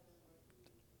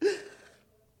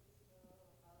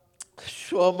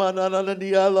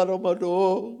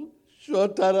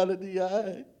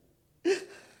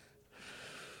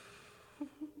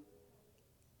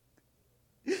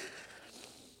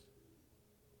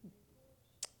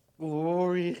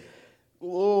 Glory,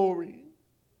 glory.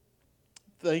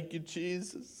 Thank you,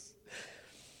 Jesus.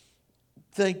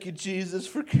 Thank you, Jesus,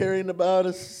 for caring about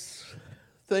us.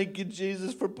 Thank you,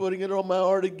 Jesus, for putting it on my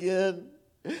heart again.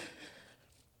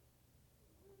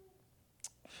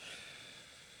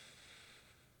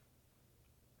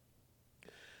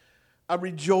 I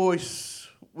rejoice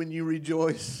when you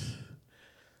rejoice.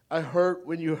 I hurt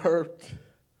when you hurt.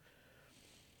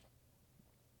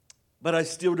 But I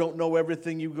still don't know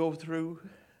everything you go through.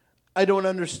 I don't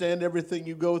understand everything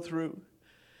you go through.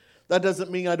 That doesn't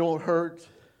mean I don't hurt.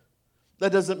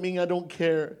 That doesn't mean I don't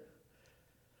care.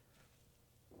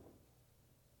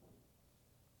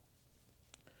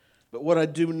 But what I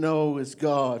do know is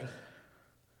God.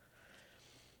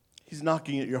 He's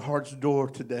knocking at your heart's door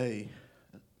today.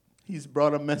 He's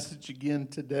brought a message again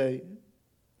today.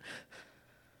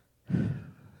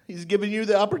 He's given you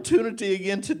the opportunity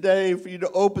again today for you to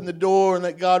open the door and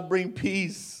let God bring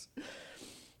peace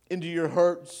into your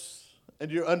hurts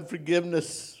and your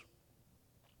unforgiveness.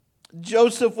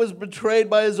 Joseph was betrayed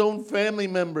by his own family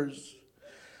members.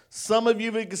 Some of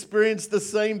you have experienced the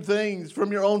same things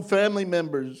from your own family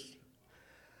members.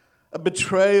 A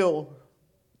betrayal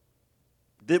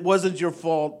that wasn't your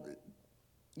fault.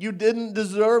 You didn't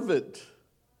deserve it.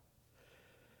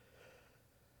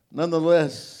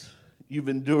 Nonetheless, you've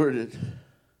endured it.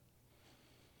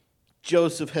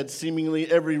 Joseph had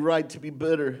seemingly every right to be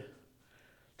bitter,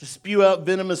 to spew out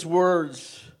venomous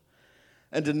words,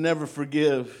 and to never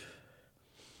forgive.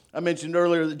 I mentioned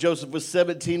earlier that Joseph was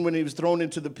 17 when he was thrown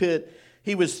into the pit.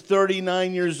 He was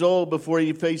 39 years old before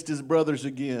he faced his brothers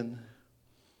again.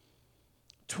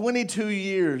 22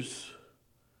 years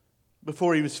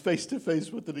before he was face to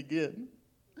face with it again.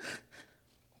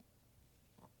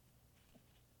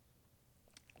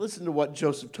 Listen to what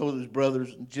Joseph told his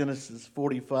brothers in Genesis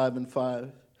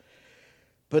 45:5.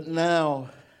 But now,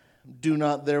 do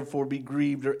not therefore be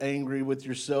grieved or angry with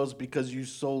yourselves because you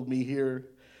sold me here.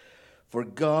 For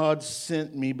God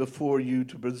sent me before you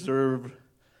to preserve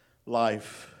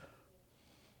life.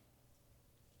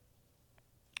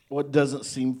 What doesn't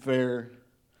seem fair,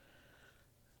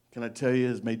 can I tell you,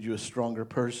 has made you a stronger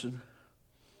person?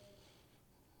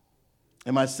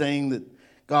 Am I saying that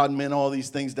God meant all these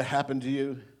things to happen to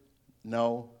you?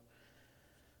 No.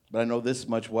 But I know this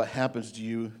much: what happens to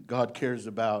you, God cares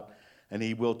about, and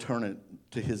He will turn it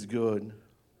to His good.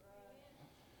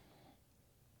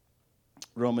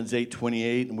 Romans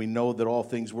 8:28, and we know that all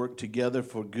things work together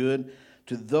for good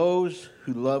to those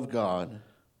who love God,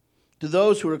 to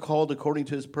those who are called according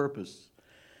to His purpose.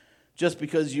 Just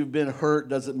because you've been hurt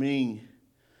doesn't mean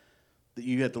that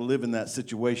you have to live in that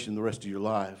situation the rest of your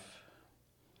life.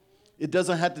 It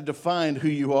doesn't have to define who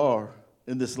you are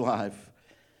in this life.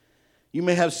 You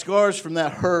may have scars from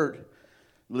that hurt.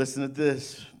 Listen to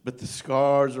this, but the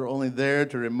scars are only there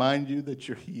to remind you that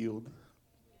you're healed.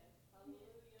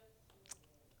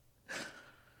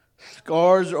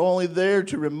 Scars are only there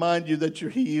to remind you that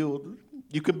you're healed.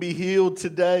 You can be healed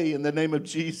today in the name of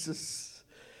Jesus.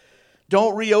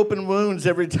 Don't reopen wounds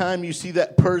every time you see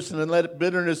that person and let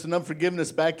bitterness and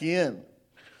unforgiveness back in.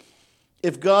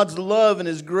 If God's love and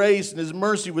His grace and His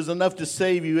mercy was enough to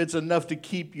save you, it's enough to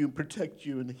keep you, protect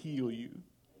you, and heal you.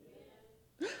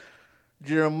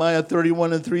 Jeremiah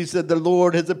 31:3 said, the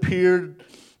Lord has appeared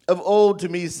of old to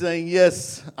me, saying,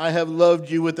 yes, I have loved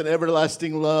you with an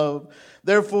everlasting love.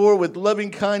 Therefore, with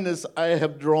loving kindness, I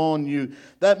have drawn you.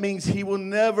 That means He will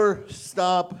never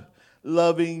stop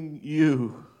loving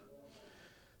you.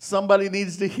 Somebody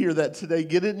needs to hear that today.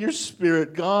 Get it in your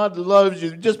spirit. God loves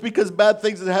you. Just because bad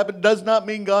things have happened does not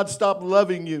mean God stopped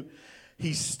loving you.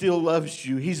 He still loves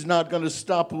you. He's not going to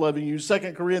stop loving you.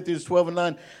 2 Corinthians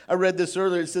 12:9, I read this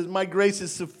earlier. It says, my grace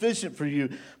is sufficient for you.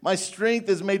 My strength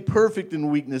is made perfect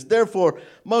in weakness. Therefore,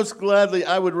 most gladly,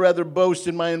 I would rather boast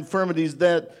in my infirmities,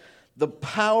 that the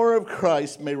power of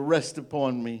Christ may rest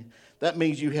upon me. That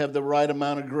means you have the right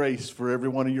amount of grace for every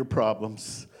one of your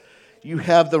problems. You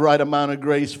have the right amount of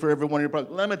grace for every one of your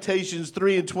problems. Lamentations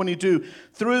 3:22.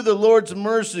 Through the Lord's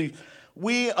mercy,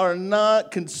 we are not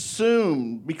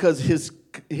consumed because his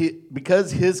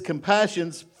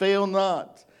compassions fail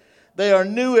not. They are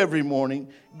new every morning.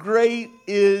 Great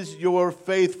is your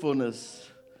faithfulness.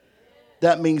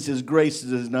 That means His grace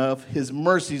is enough. His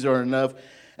mercies are enough.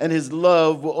 And His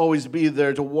love will always be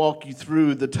there to walk you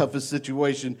through the toughest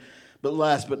situation. But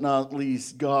last but not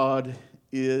least, God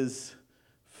is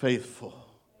faithful.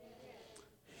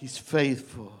 He's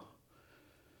faithful.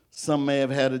 Some may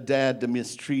have had a dad to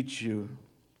mistreat you.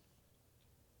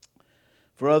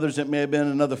 For others, it may have been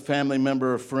another family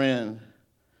member or friend.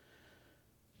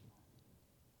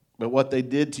 But what they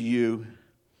did to you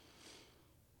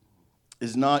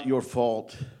is not your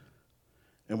fault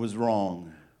and was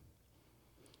wrong.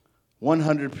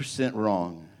 100%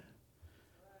 wrong.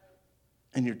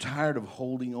 And you're tired of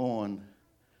holding on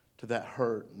to that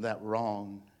hurt and that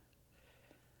wrong.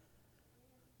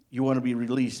 You want to be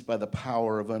released by the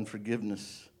power of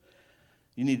unforgiveness.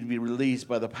 You need to be released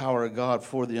by the power of God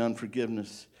for the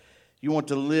unforgiveness. You want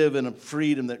to live in a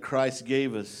freedom that Christ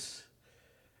gave us.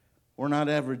 We're not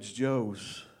average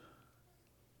Joes.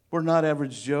 We're not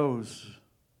average Joes.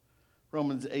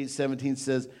 Romans 8:17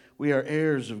 says, we are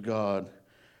heirs of God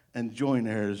and joint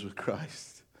heirs with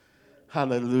Christ.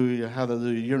 Hallelujah,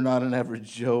 hallelujah. You're not an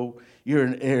average Joe. You're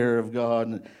an heir of God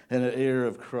and an heir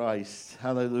of Christ.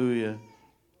 Hallelujah.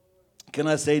 Can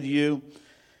I say to you,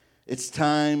 it's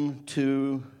time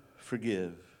to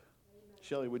forgive.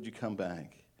 Shelley, would you come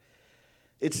back?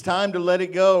 It's time to let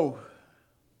it go.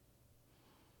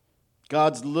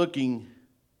 God's not looking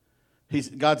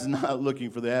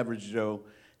for the average Joe.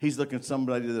 He's looking for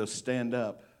somebody that'll stand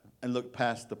up and look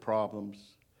past the problems.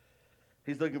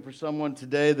 He's looking for someone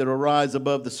today that will rise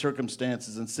above the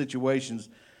circumstances and situations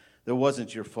that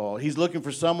wasn't your fault. He's looking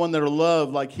for someone that will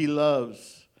love like He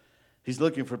loves. He's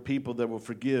looking for people that will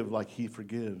forgive like He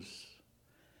forgives.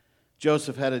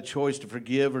 Joseph had a choice to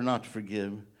forgive or not to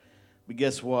forgive. But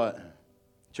guess what?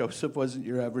 Joseph wasn't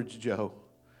your average Joe.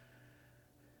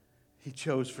 He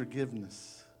chose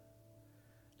forgiveness.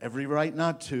 every right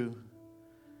not to.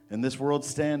 In this world's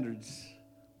standards,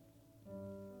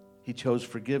 he chose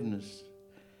forgiveness.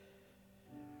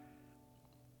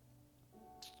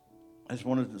 I just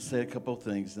wanted to say a couple of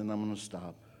things, then I'm going to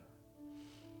stop.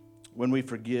 When we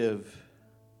forgive,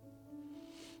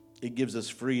 it gives us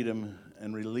freedom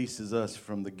and releases us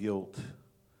from the guilt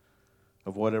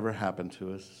of whatever happened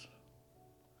to us.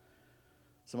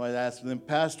 Somebody asked them,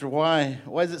 Pastor, why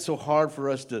is it so hard for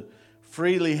us to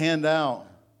freely hand out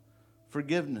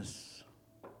forgiveness?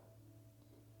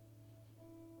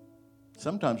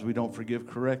 Sometimes we don't forgive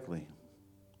correctly.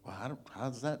 Well, how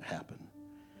does that happen?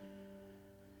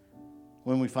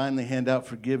 When we finally hand out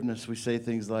forgiveness, we say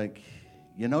things like,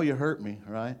 you know you hurt me,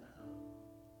 right?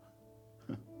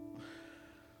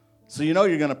 So you know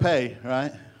you're going to pay,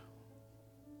 right?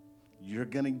 You're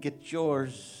going to get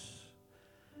yours.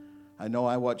 I know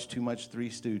I watched too much Three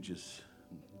Stooges.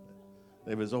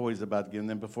 It was always about giving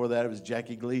them. Before that, it was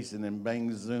Jackie Gleason and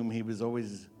Bang Zoom. He was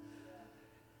always...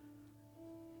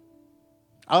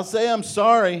 I'll say I'm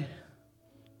sorry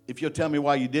if you'll tell me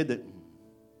why you did it.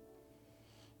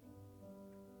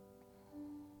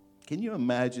 Can you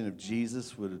imagine if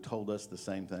Jesus would have told us the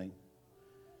same thing?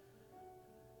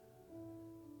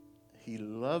 He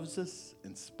loves us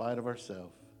in spite of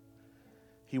ourselves.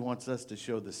 He wants us to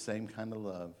show the same kind of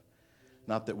love.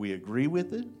 Not that we agree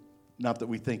with it, not that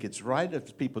we think it's right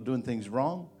if people doing things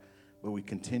wrong, but we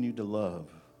continue to love.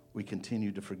 We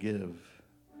continue to forgive.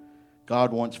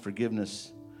 God wants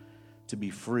forgiveness to be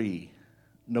free,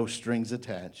 no strings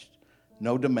attached,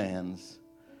 no demands.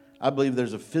 I believe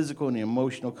there's a physical and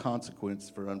emotional consequence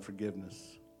for unforgiveness.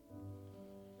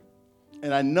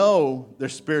 And I know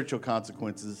there's spiritual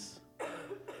consequences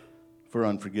for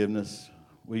unforgiveness.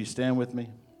 Will you stand with me?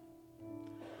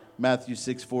 Matthew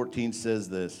 6:14 says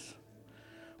this,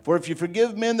 for if you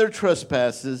forgive men their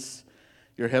trespasses,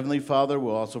 your heavenly Father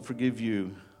will also forgive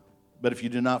you. But if you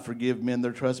do not forgive men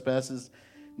their trespasses,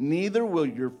 neither will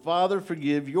your Father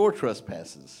forgive your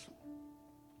trespasses.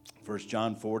 1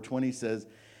 John 4:20 says,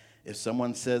 if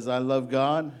someone says, I love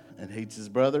God and hates his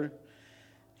brother,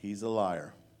 he's a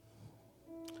liar.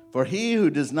 For he who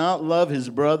does not love his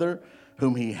brother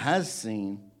whom he has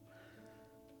seen,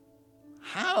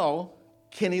 how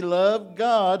can he love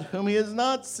God whom he has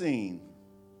not seen?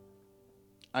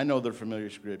 I know they're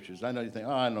familiar scriptures. I know you think,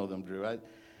 I know them, Drew.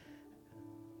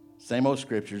 Same old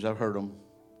scriptures. I've heard them.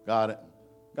 Got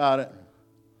it.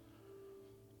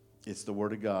 It's the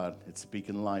Word of God. It's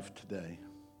speaking life today.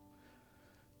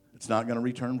 It's not going to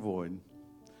return void.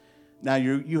 Now,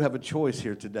 you have a choice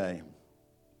here today.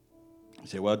 You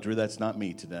say, well, Drew, that's not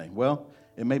me today. Well,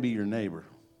 it may be your neighbor.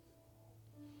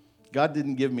 God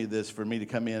didn't give me this for me to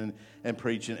come in and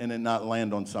preach and it not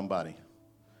land on somebody.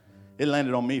 It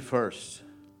landed on me first.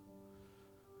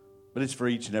 But it's for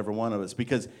each and every one of us.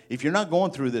 Because if you're not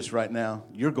going through this right now,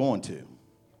 you're going to.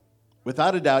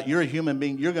 Without a doubt, you're a human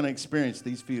being. You're going to experience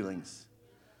these feelings.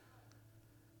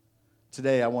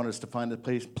 Today, I want us to find a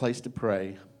place to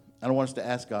pray. I want us to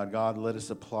ask God, let us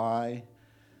apply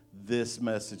this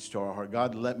message to our heart.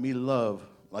 God, let me love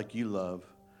like you love.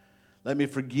 Let me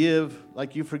forgive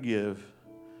like you forgive.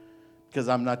 Because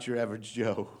I'm not your average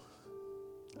Joe.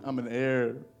 I'm an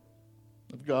heir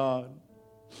of God.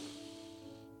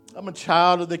 I'm a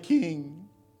child of the King.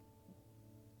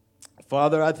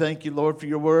 Father, I thank you, Lord, for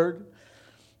your word.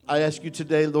 I ask you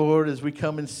today, Lord, as we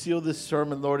come and seal this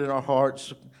sermon, Lord, in our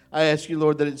hearts, I ask you,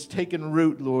 Lord, that it's taken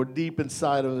root, Lord, deep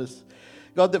inside of us.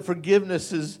 God, that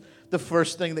forgiveness is the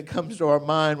first thing that comes to our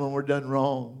mind when we're done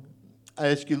wrong. I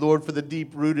ask you, Lord, for the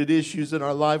deep-rooted issues in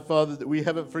our life, Father, that we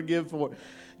haven't forgiven for.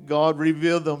 God,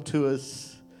 reveal them to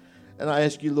us. And I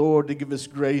ask you, Lord, to give us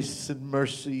grace and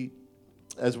mercy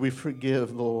as we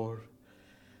forgive, Lord.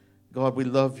 God, we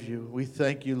love you. We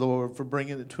thank you, Lord, for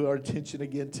bringing it to our attention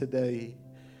again today.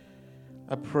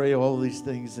 I pray all these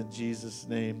things in Jesus'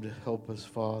 name to help us,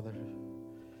 Father.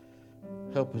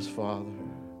 Help us, Father.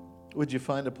 Would you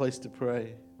find a place to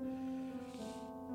pray?